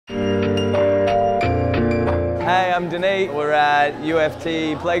I'm Denis. We're at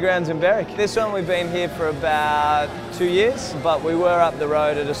UFT Playgrounds in Berwick. This one we've been here for about 2 years, but we were up the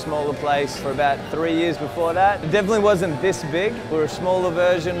road at a smaller place for about 3 years before that. It definitely wasn't this big. We were a smaller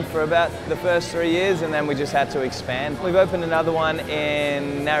version for about the first 3 years, and then we just had to expand. We've opened another one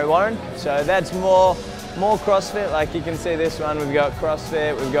in Warren, so that's more CrossFit. Like you can see this one, we've got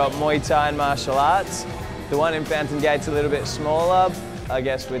CrossFit, we've got Muay Thai and martial arts. The one in Fountain Gate's a little bit smaller, I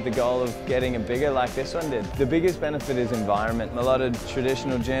guess with the goal of getting it bigger like this one did. The biggest benefit is environment. A lot of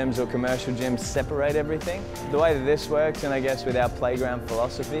traditional gyms or commercial gyms separate everything. The way that this works, and I guess with our playground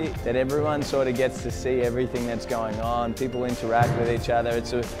philosophy, that everyone sort of gets to see everything that's going on. People interact with each other.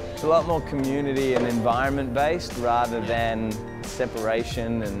 It's a lot more community and environment based rather than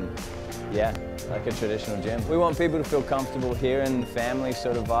separation and yeah, like a traditional gym. We want people to feel comfortable here and the family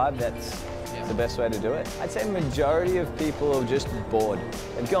sort of vibe. That's the best way to do it. I'd say the majority of people are just bored.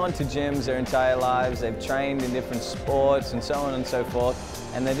 They've gone to gyms their entire lives, they've trained in different sports and so on and so forth,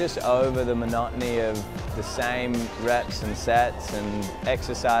 and they're just over the monotony of the same reps and sets and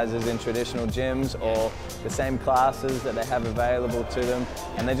exercises in traditional gyms or the same classes that they have available to them,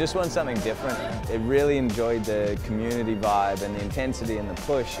 and they just want something different. They really enjoyed the community vibe and the intensity and the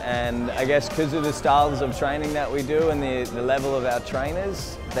push, and I guess because of the styles of training that we do and the level of our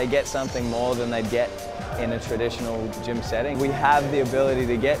trainers, they get something more than they'd get in a traditional gym setting. We have the ability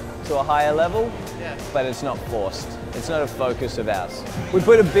to get to a higher level, but it's not forced. It's not a focus of ours. We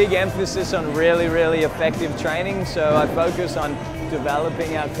put a big emphasis on really effective training, so I focus on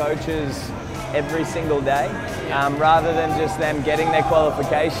developing our coaches every single day. Rather than just them getting their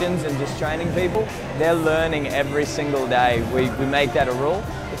qualifications and just training people, they're learning every single day. We make that a rule.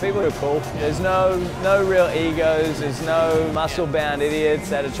 The people are cool. There's no real egos, there's no muscle-bound idiots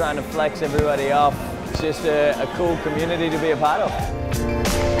that are trying to flex everybody off. It's just a cool community to be a part of.